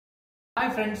Hi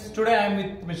friends, today I am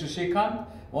with Mr. Srikanth,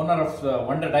 owner of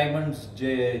Wonder Diamonds,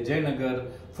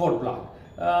 Jayanagar 4th block.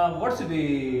 What's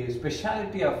the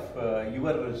speciality of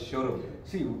your showroom?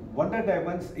 See, Wonder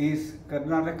Diamonds is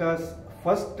Karnataka's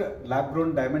first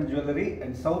lab-grown diamond jewellery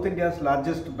and South India's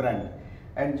largest brand.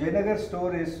 And Jayanagar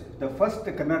store is the first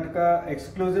Karnataka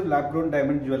exclusive lab-grown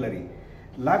diamond jewellery.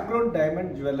 Lab-grown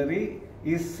diamond jewellery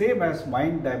is same as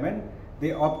mined diamond.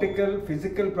 The optical,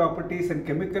 physical properties and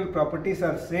chemical properties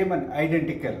are same and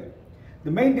identical.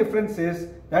 The main difference is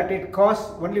that it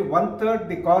costs only 1/3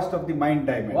 the cost of the mined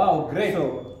diamond. Wow, great.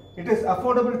 So, it is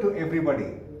affordable to everybody.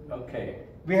 Okay.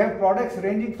 We have products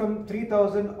ranging from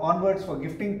 3,000 onwards for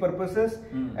gifting purposes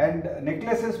and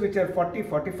necklaces which are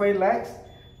 40-45 lakhs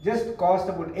just cost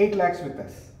about 8 lakhs with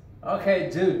us.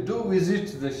 Okay, do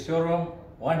visit the showroom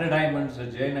Wonder Diamonds,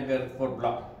 Jayanagar 4th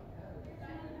block.